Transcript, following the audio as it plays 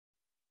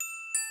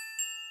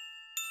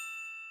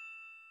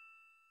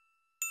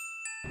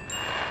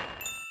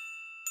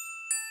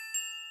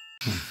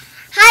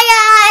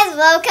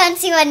welcome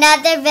to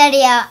another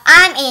video.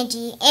 I'm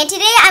Angie, and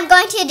today I'm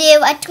going to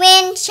do a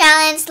twin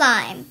challenge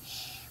slime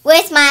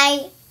with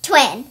my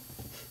twin.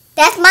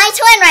 That's my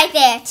twin right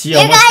there.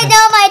 You guys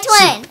know my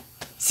twin.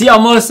 She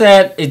almost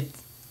said it's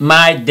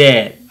my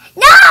dad.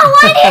 No,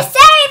 why did you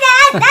say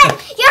that?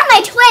 You're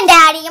my twin,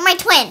 Daddy. You're my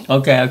twin.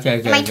 Okay.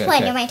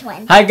 You're my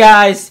twin. Hi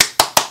guys,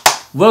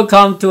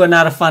 welcome to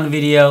another fun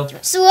video.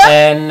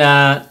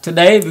 And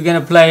today we're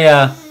gonna play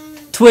a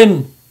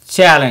twin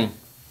challenge.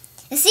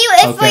 Let's see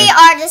if we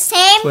are the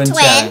same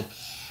twin.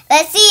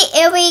 Let's see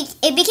if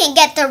we can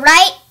get the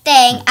right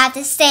thing at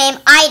the same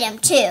item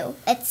too.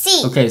 Let's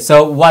see. Okay,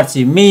 so what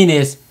she mean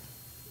is,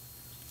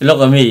 look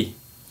at me.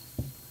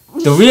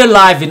 The real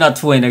life is not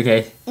twin,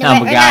 okay? No,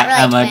 I'm a we're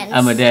guy. not really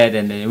I'm a dad,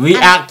 and we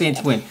acting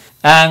twin.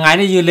 Ngày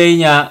nay you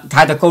lên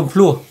thay ta con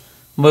flu.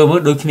 Mơ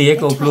đôi khi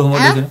con flu mơ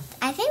đôi khi.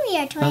 I think we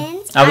are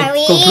twins. Are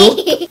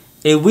we?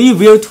 If we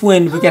real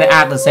twin, we're gonna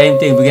act the same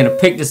thing. We're gonna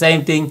pick the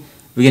same thing.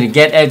 We're gonna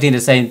get everything the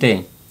same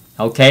thing.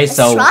 Okay,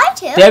 so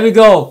there we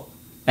go.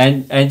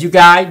 And you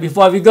guys,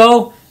 before we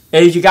go,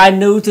 if you guys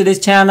new to this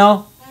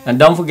channel, and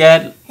don't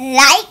forget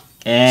like,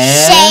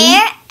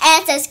 share,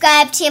 and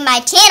subscribe to my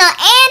channel,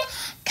 and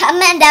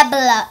comment down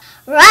below.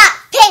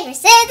 Rock, paper,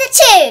 scissors,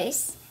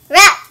 choose.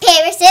 Rock,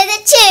 paper,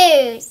 scissors,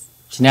 choose.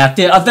 That's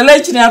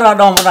always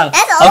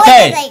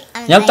okay.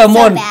 Like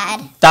so bad.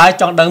 Ta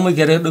chọn đấng mới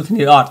cái đôi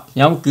khi ọt.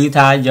 Nhóm cứ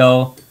tha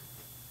vô.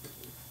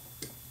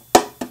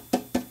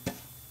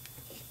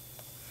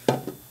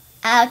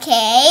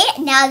 Okay,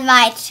 now it's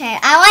my turn.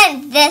 I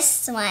want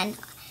this one.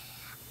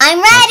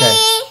 I'm ready.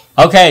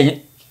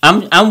 Okay,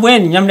 I'm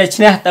win. Nhóm này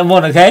chne ta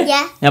môn, okay?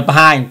 Yeah. Nhóm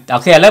behind.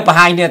 Okay, lớp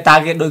behind này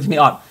ta cái đôi khi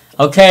ọt.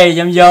 Okay,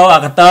 nhóm vô à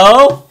cái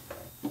tố.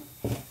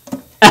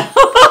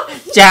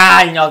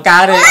 Chà, nhỏ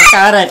cá đây.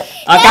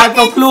 Cá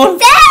có luôn.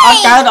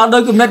 Cá đó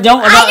đôi cùng đất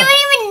giống. I don't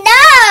even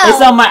know. It's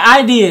not my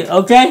idea,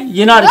 okay?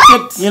 You're not a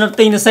kid. You're not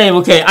thinking the same.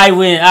 Okay, I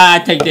win. I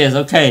take this.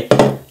 Okay.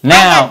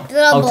 Now,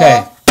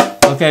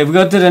 okay, we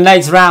go to the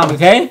next round,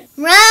 okay?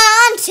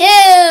 Round 2,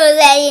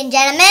 ladies and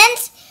gentlemen.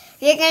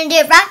 We're going to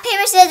do rock,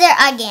 paper, scissors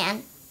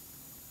again.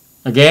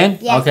 Again?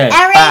 Yes, okay.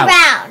 Every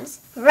round.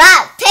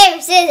 Rock,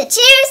 paper, scissors,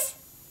 choose.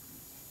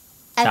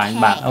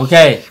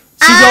 Okay.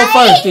 She go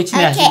first. Okay,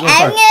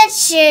 I'm going to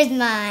choose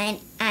mine.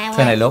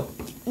 Can I look?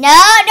 No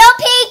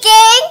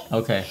peeking.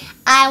 Okay.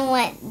 I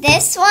want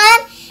this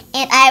one,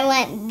 and I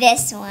want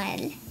this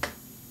one.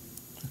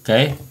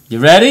 Okay. You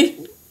ready?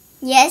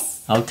 Yes.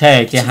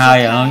 Okay, cái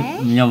hai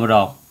nhầm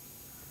rồi.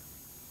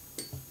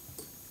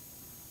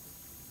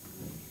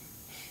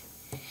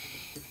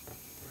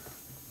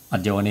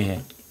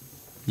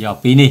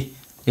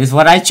 This is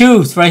what I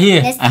choose right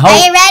here. Yes. Are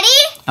you ready?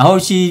 I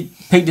hope she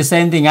picked the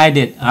same thing I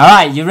did. All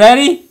right, you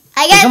ready?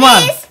 I got Come this.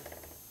 On.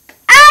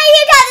 Oh,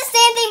 you got the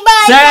same thing, but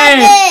I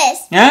got this.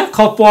 Yeah,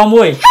 khâu po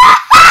mùi.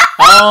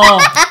 Oh.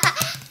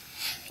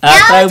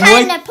 Now it's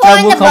time to pour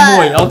in the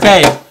bowl.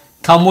 Okay.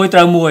 Khâu mùi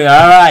trâu mùi.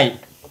 All right.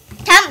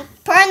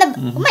 Pour in the.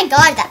 Oh my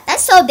God,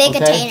 that's so big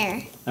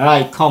container. All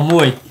right, khâu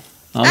mùi.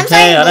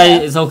 Okay, ở đây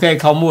it's okay,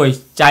 khâu mùi.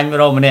 Chanh vào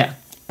đâu mà nè.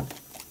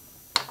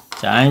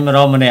 Chanh vào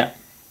đâu mà nè.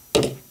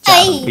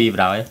 Chả bị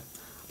vào đấy.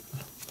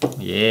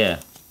 Yeah.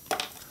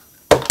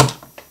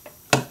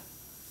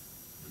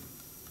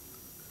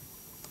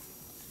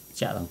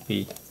 Chả bằng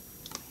phi.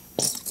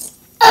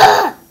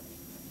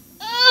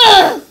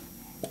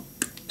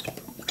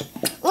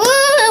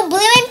 Ooh,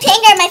 blue and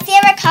pink are my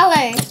favorite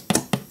colors.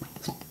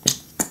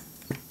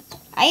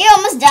 Are you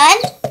almost done?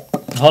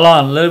 Hold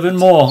on, a little bit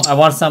more. I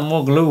want some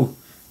more glue.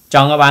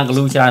 Chọn các bạn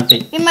glue cho anh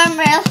tí.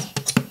 Remember.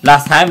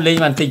 Last time Lee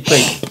man tí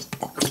pink.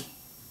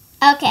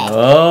 Okay.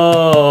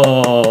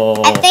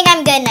 Oh. I think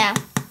I'm good now.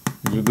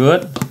 You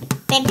good?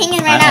 I'm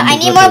thinking right now. I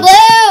need more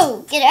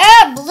blue. Get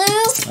up,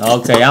 blue.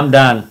 Okay, I'm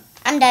done.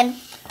 I'm done.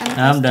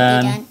 I'm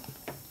done.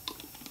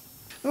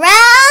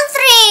 Round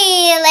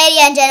 3, ladies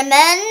and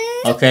gentlemen.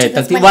 Okay,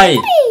 tag tí bay.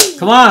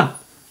 Come on,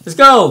 let's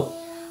go.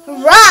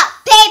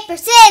 Rock, paper,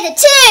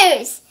 scissors,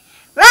 choose.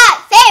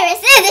 Rock, paper,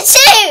 scissors,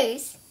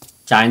 choose.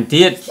 Chán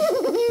tiết.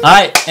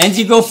 Alright,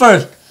 Angie go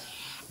first.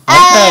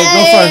 Okay,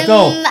 go first,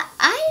 go.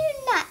 I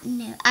do not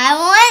know. I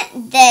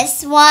want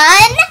this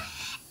one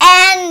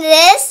and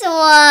this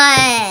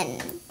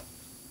one.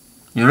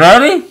 You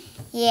ready?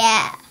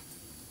 Yeah.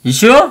 You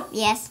sure?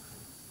 Yes.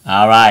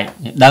 Alright,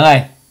 đăng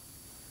ơi.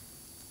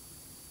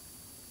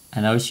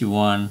 I know she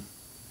won.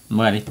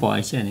 Mời đi bỏ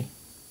chứ này.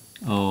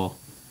 Oh.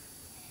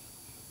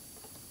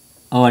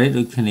 Oh, đấy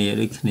đôi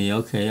khi.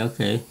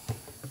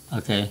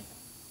 Okay.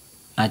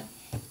 I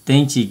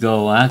think she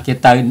go á. Cái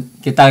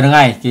tờ nó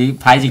ngay. Cái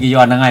phái gì cái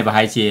giòn nó ngay và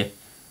hai chia.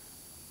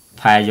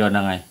 Phái giòn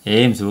nó ngay.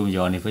 Em xuống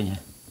giòn này phải nhỉ.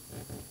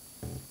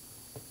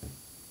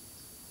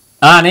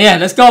 Nè,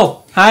 let's go.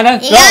 Hai nữa.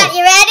 You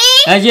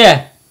ready? Yeah.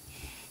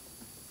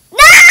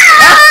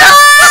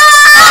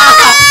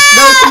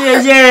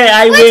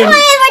 Yeah, I win.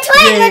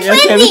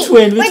 We're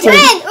twins.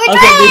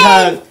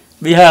 Okay,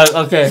 be hug.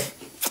 Okay.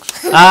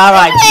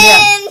 Alright.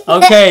 Yeah.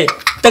 Okay.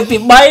 Tức thì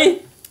bay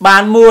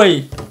bàn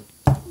mùi.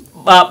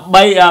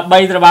 Bay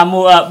ra bàn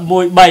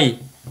mùi bay.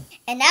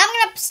 And now I'm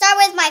going to start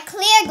with my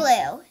clear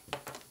glue.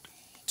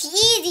 To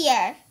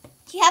easier.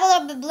 You have a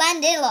little bit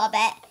blend in a little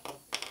bit.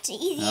 To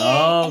easier.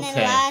 Okay. And then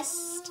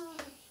last,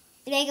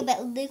 make a bit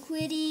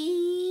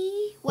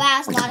liquidy. Wow,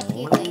 it's a lot of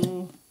clear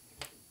glue.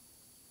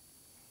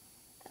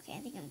 Okay, I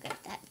think I'm good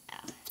at that.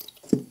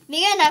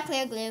 Bigger enough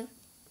clear glue.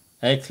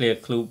 Hey, clear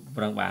glue.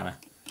 Come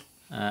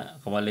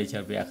on, let's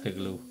clear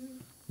glue.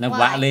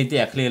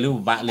 Clear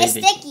glue. It's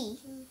sticky.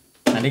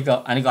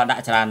 I got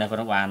that challenge for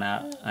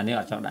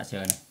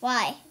that.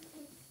 Why?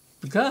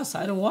 Because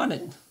I don't want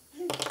it.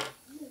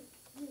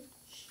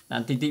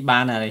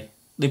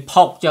 They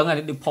poke, young,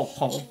 they poke.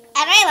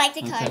 I really like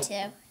the color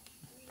too.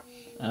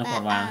 But,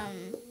 I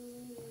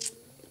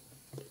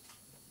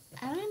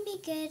want to be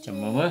good.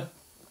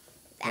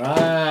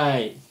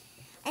 Right.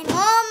 I'm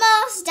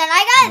almost done.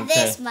 I got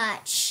this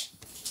much.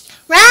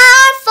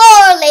 Round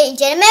 4, ladies and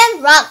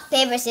gentlemen. Rock,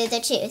 paper,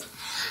 scissors, choose.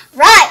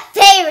 Rock,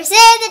 paper,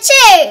 scissors,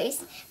 choose.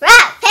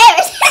 Rock,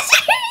 paper, scissors,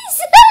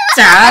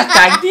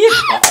 choose.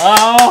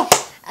 Oh.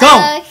 Go.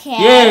 Okay.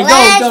 Yeah, go.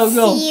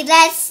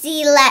 Let's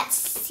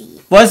see.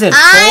 What's it? I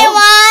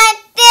want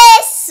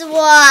this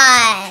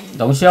one.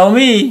 Don't show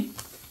me.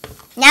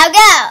 Now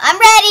go. I'm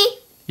ready.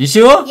 You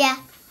sure? Yeah.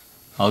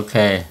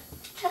 Okay.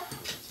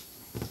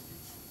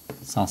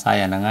 Xong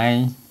sai à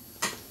ngay.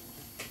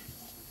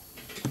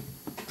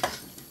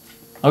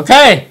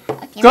 Okay.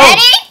 Go.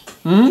 Ready?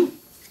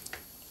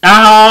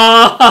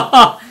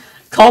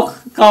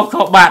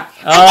 Khóc bạn.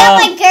 I got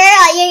my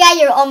girl. You got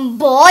your own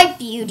boy,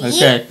 beauty.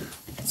 Okay.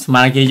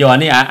 Mà kia vô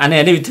anh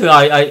này đi thưa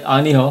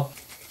ai đi hả?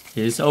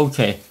 It's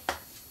okay.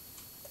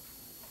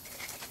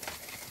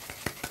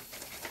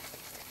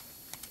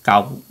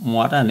 Cào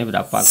mót á, nếu mà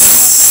đập vào.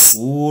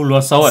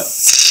 Lúa sâu ấy.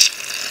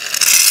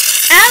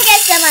 I'll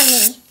get some on me.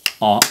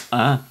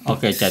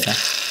 Okay, check that.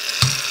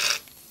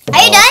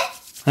 Are you done?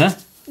 Huh?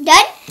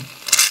 Done?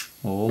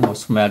 Oh, more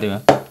smell đi mà.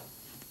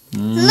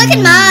 Look at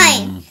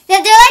mine.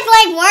 They're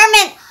like worm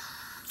and...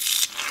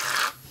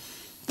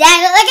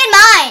 Dad, look at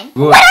mine.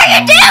 Good. What are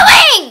you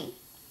doing?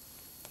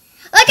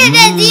 Look at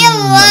this. Do you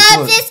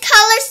love this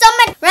color so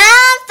much?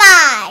 Round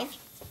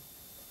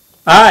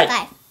 5. Alright.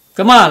 5.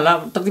 Come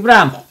on, tập tiếp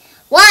ram.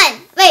 1.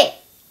 Wait.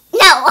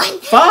 No, 1.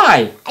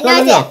 5.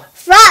 No.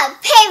 Rock,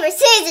 paper,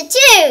 scissors,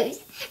 choose.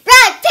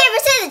 Rock, paper,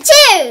 scissors,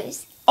 choose.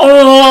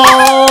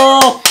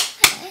 Oh!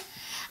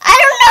 I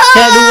don't know.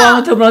 Can I do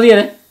one more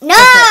time? No.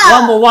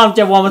 One more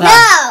time.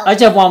 No. I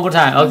just one more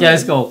time. Okay,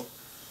 let's go.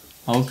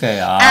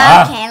 Okay.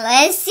 Okay,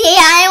 let's see.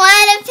 I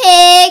want to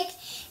pick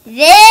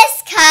this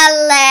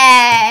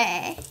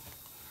color.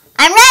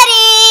 I'm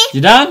ready.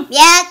 You done?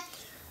 Yeah.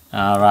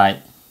 Alright.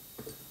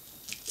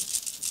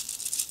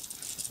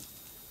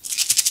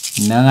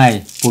 Nè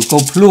ngày, buổi câu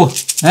flu,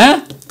 hả?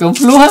 Câu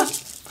flu hả?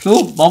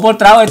 Flu, bóng bóng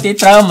trao tí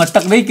trao mà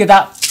tắc đi kìa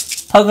ta.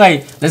 Thôi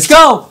ngày, let's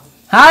go.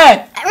 Hi.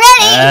 I'm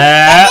ready.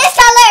 This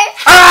color.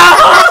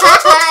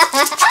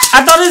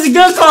 I thought this is a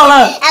good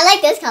color. I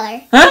like this color.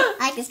 Huh?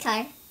 I like this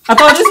color. I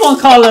thought this one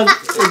color,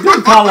 a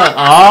good color.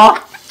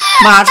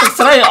 Mà tắc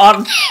sợi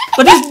on.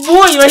 But this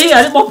boy right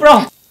here, this bóng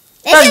bóng.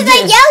 This is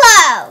a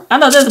yellow. I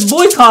know this is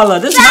boy color.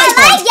 This is I my like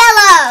color.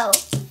 yellow.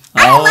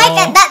 I don't like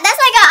that. That's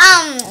like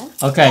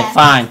a Okay, yeah.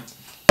 fine.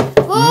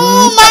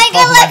 Ooh, my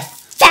God, looks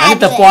Anh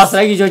tập bò fabulous.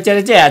 sấy cái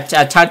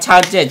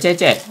cho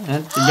chết.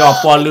 Do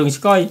bò lương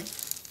coi.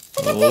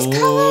 Look at this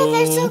color.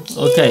 They're so cute.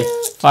 Okay,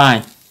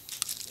 fine.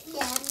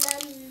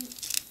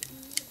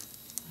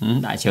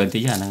 Đại chơi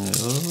tí hả năng.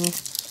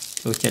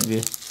 Tôi chết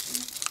đi.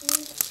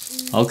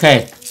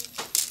 Okay.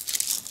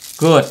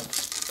 Good.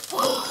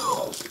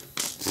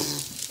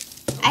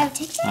 I'll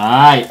take some.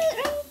 Alright.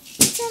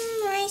 Some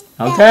right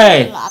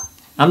Okay. there.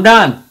 I'm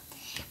done.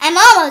 I'm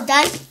almost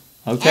done.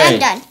 Okay. And I'm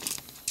done.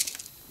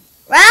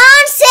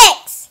 Round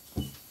 6.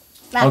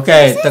 Rock,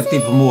 Okay, paper, tập tiếp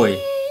scissors. mùi.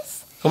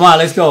 Come on,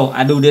 let's go.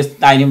 I do this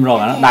đai niêm rồi.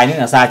 Đai nữa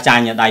là xa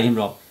chai nha, đai niêm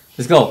rồi.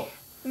 Let's go.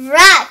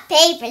 Rock,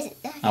 paper,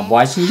 scissors. I'm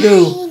watching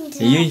you.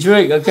 You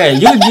drink. Okay,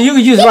 you can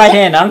use right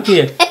hand. I don't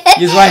care.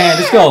 Use right hand.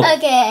 Let's go.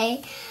 Okay.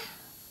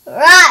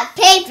 Rock,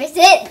 paper,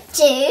 scissors,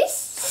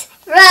 choose.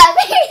 Rock,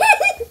 paper,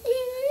 scissors.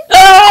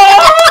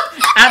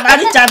 I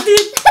đi chặt đi.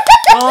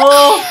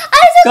 Oh.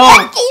 I'm so Go.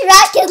 lucky.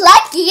 Rock is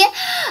lucky.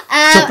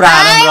 Chụp ra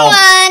I rồi.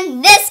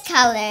 want this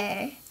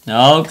color.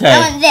 Okay. I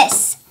want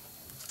this.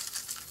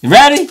 You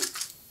ready?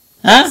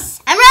 Huh?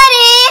 I'm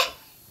ready.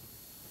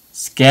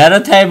 Scare the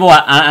table.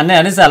 Anh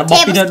này là bóc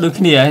cái đôi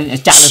kia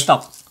chặt lên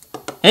tóc.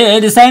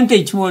 The same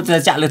thing. Mua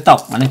chặt lên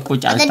tóc. Anh này cô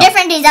chặt The lên tóc.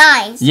 different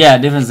designs.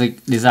 Yeah, different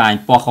design.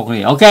 Bỏ không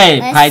này. Okay.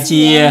 Let's Hai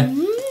chia.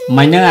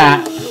 Mày nữa à?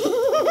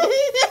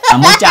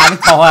 Muốn chặt cái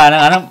khâu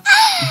à?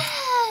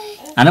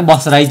 Anh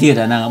boss ray tiệt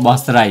anh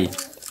boss ray.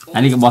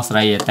 Anh cái boss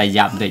ray tay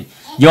giáp đi.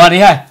 Vô đi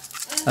ha.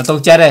 Tôi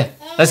chơi đây.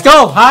 Let's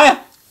go. Hi.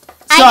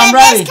 I So I'm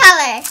got ready. this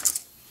color.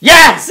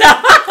 Yes.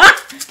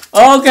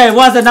 Okay,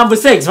 what's the number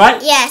 6,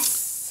 right? Yes.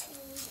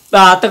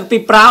ទឹកទី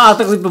5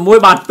ទឹកទី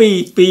6បាន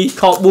2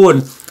ខ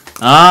4.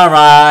 All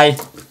right.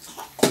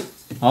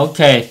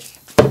 Okay.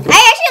 I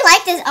actually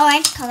like this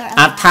orange color a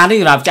អា lot. ថានេះ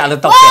សម្រាប់ចាក់លើ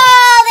តុ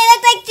Whoa, they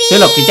look like Chứ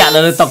lục cái chạ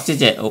lời tóc chứ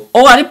chị.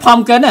 Ô anh ấy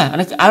pumpkin à.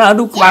 Anh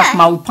đu qua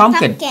màu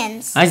pumpkin.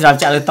 Anh sẽ làm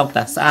chạ lời tóc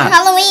ta.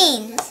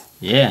 Halloween.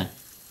 Yeah.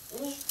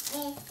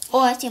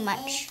 Oh, that's too much.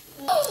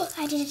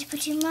 I didn't put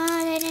too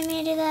much. I didn't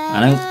mean to do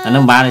that.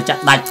 Anh ba này chặt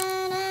đạch.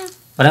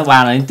 Và nó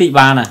ba này tí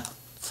ba nè.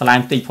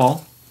 Slime tí phong.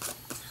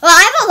 Well,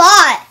 I have a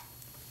lot.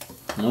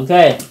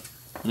 Okay.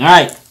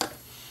 Right.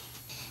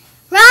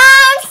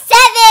 Round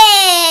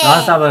 7.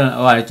 Round 7.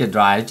 Oh, it's just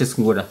dry. It's just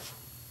smooth.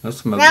 No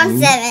smoke.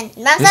 Round 7.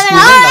 Round 7.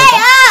 Hurry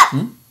up!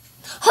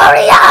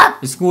 Hurry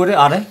up! It's smooth,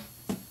 are they?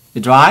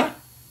 It's dry?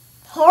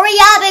 Hurry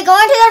up! We're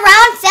going to the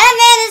round 7.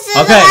 This is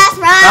the last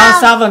round. Round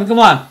 7. Come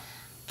on.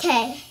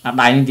 Okay.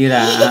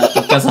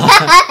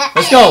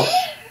 Let's go.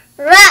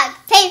 Rock,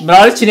 paper.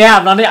 Nói chuyện này,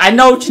 I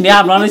know chuyện này,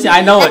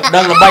 I know it.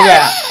 Đừng làm bây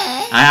giờ.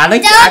 I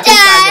think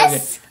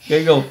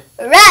okay, go.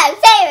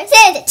 Rock, paper,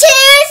 scissors,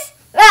 choose.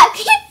 Rock,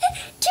 choose.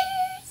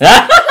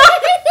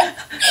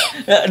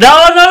 No,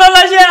 I'm not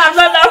ready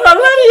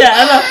yet.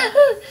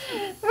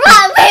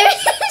 Rock, paper,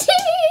 scissors.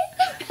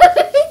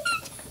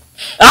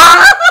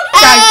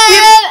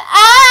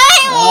 I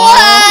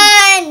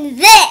won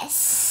this.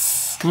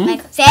 My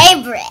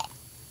favorite.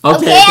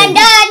 Okay, I'm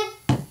done.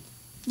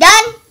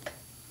 Done.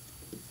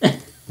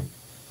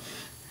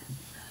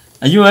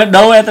 Are you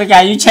đâu at the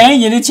guy? You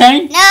change? You need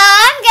change? No,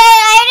 I'm good.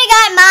 I already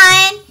got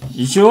mine.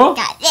 You sure?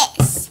 Got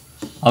this.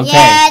 Okay.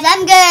 Yes,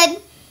 I'm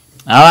good.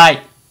 All right.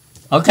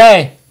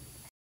 Okay.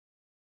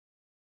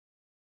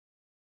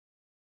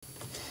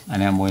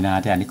 Anh em mùi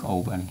nào thì anh có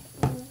ốp anh.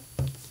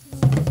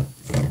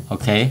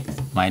 Okay.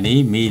 Mày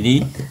ní, mi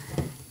ní.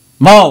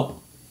 Mo.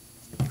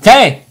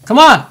 Okay.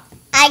 Come on.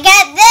 I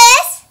got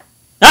this.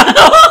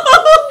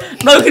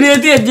 No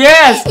creative.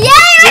 Yes.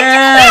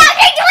 Yeah.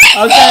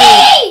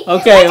 Okay.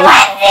 Okay.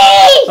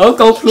 Oh,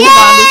 go through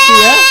down this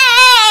here.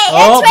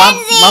 Oh,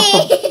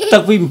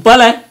 tập vì một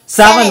lên.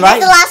 7, right? That's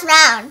the last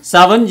round.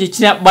 7, you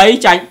snap 3,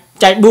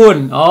 chạy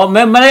 4. Oh,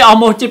 mấy đấy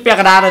almost chiếc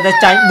bẹc đá rồi,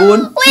 chạy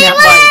 4, snap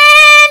 7.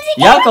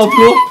 Yeah, go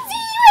through.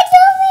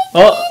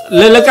 Oh,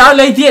 lên cao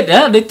lên thiệt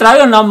á, để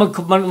trái nó mà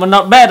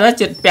not bad đó,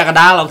 chiếc bẹc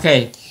đá là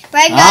okay.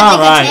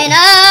 Alright.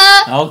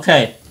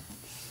 Okay.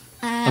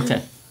 Okay.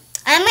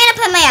 I'm gonna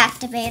put my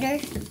activator.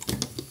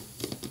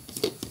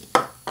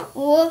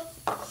 Ooh.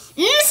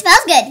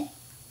 Smells good.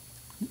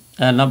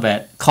 Not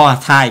bad. Kho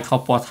thai, kho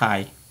po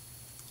thai.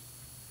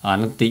 Nó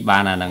tí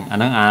ba là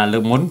nó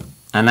lượng muốn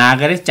na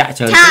cái đấy chạy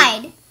chơi.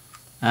 Tide.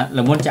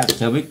 Lượng muốn chạy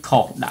chơi với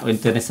kho đạo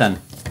international.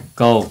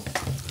 Go.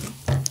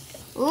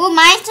 Ooh,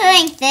 mine's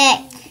turning thick.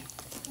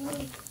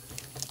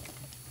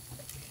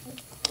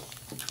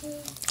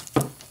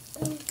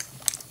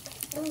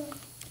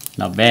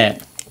 Not bad.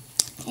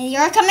 Is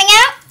yours coming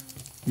out?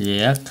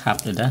 Yeah, khắp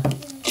rồi đó.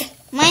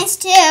 Mine's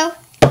too.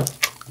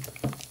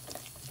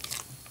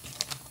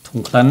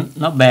 Thùng khấn,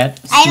 not bad.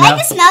 I like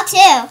the smell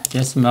too.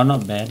 Yeah, smell not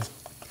bad.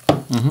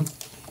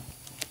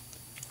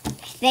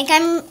 I think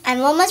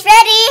I'm almost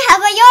ready. How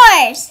about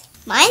yours?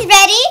 Mine's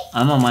ready.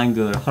 I'm on mine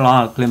good. Hold on,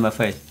 I'll clean my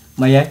face.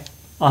 Mày vậy?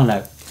 On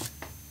lại.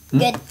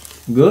 Good.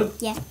 Good?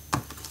 Yeah.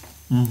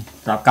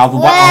 Rạp cao của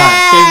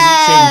bác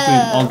same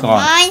cream all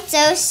gone. Mine's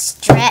so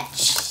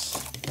stretched.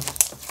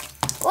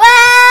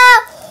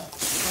 Wow!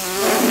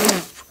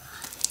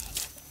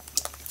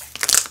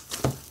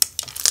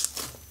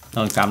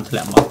 Nó cắm thử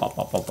lại mà pop.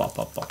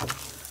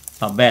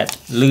 Not bad.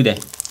 Lư đây.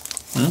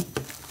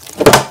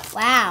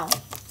 Wow.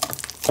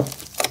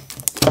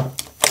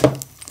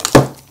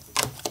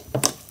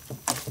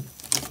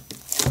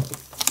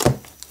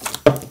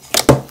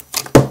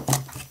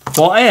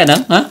 Có ấy nữa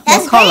hả?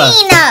 That's color?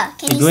 green.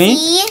 Can you Green?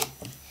 see?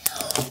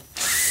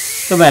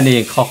 Cái màn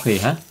này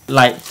coffee hả?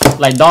 Like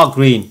dark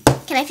green.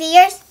 Can I feel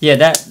yours? Yeah,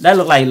 that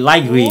look like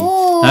light green.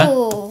 Ooh. Huh?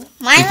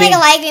 Mine's like a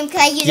light green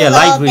because I use a Yeah,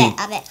 little light green. bit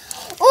of it.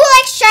 Ooh,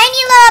 like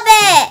shiny little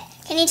bit.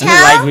 Can you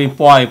Nó light tell? green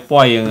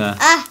poi yung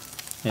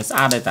it's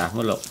out đây ta,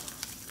 một lúc.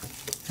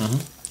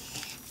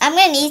 I'm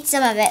gonna need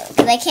some of it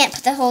because I can't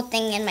put the whole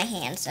thing in my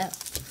hand. So.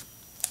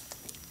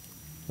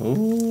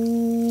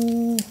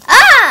 Ooh.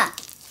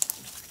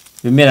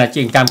 Vì mình là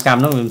chuyện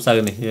cam nó mình sờ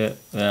này.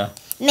 Yeah.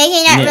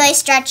 Making it really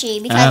stretchy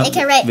because it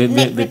can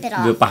rip it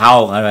off. Vừa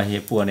bảo rồi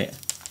hiệp buồn này.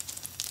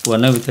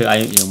 Buồn nó thử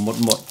ai dùng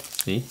một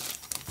tí.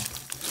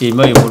 Chỉ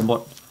mới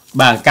một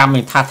bảng cam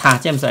mình tha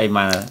chứ em sợ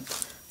mà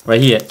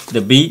right here the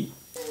beat.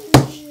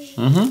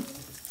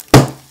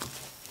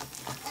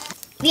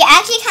 We're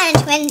actually kind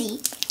of twinsy.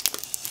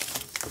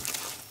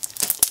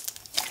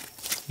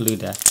 Lư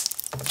đã.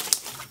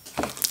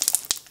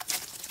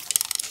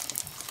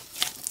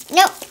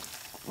 Nope.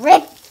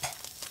 Rip.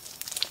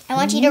 I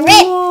want you to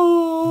rip.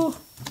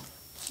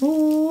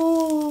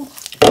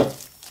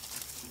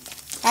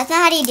 That's not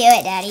how you do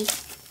it, Daddy.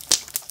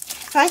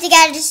 First you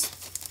gotta just...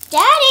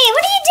 Daddy,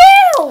 what do you do?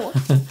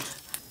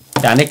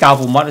 Chả này cao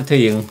vùng mót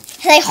thì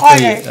Play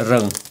harder.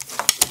 rừng.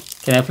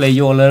 Can I play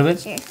you a little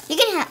bit? Sure. You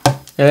can have...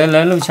 Let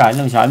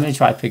me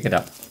try to pick it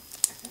up.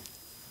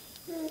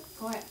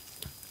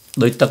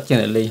 Đôi tật cho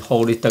này Ly,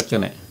 hold đi tật cho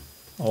này.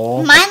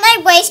 Oh. Mine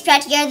like way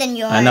stretchier than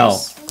yours. I know.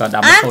 Got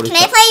that can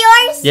I play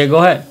yours? Yeah, go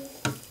ahead.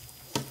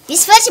 You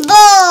switch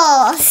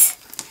balls.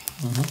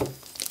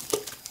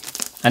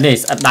 And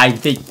this a dye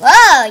thick.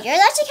 Whoa, yours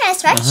actually kind of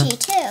stretchy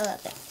too a little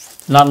bit.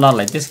 Not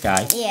like this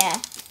guy. Yeah.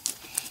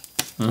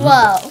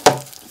 Whoa.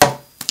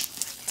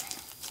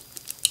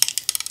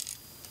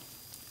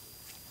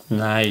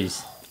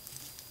 Nice.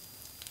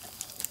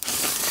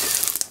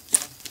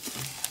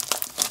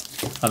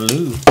 Hello.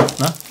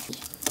 No?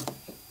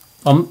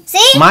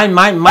 See? Mine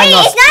Wait,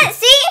 not. it's not.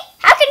 See?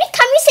 How can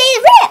you say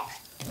the rip?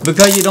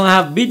 Because you don't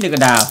have beat the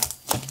down.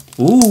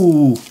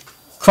 Ooh,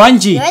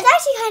 crunchy. Yours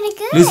actually kind of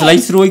good. Looks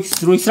like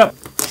through up.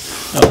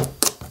 Oh.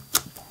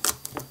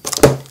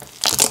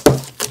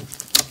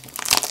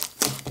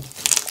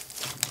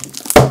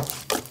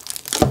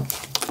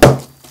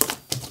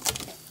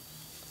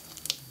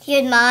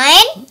 Here's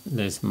mine.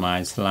 This is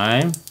my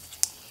slime.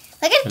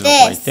 Look at It this.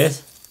 looks like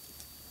this.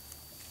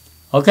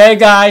 Okay,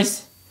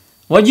 guys.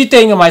 What do you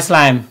think of my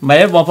slime? មែ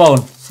នបងប្អូន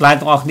slime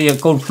ទាំងអស់គ្នា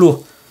កូនភ្លោះ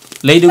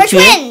លេខដូចគ្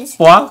នា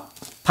ពណ៌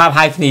ផាប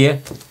ហើយគ្នា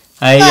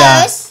ហើយ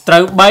ត្រូ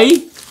វ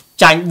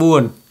3ចាញ់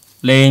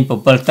4លេង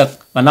7ទឹក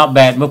but not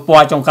bad មើលព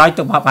ណ៌ចុងក្រោយ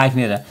ទឹកផាបហើយគ្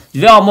នាដែរ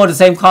They are almost the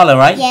same color,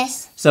 right? Yes.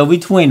 So we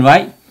twin,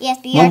 right? Yes,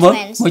 we are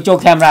twins. មើលចូល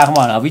camera, come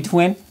on. Are we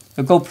twin?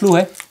 កូនភ្លោះ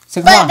ហ៎ So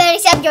come on. But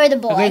except you're the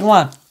boy. Okay, come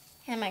on.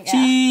 Oh my god.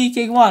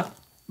 Okay, come on.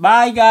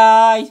 Bye,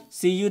 guys.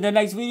 See you in the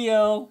next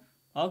video.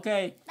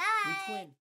 Okay. Bye. We twin.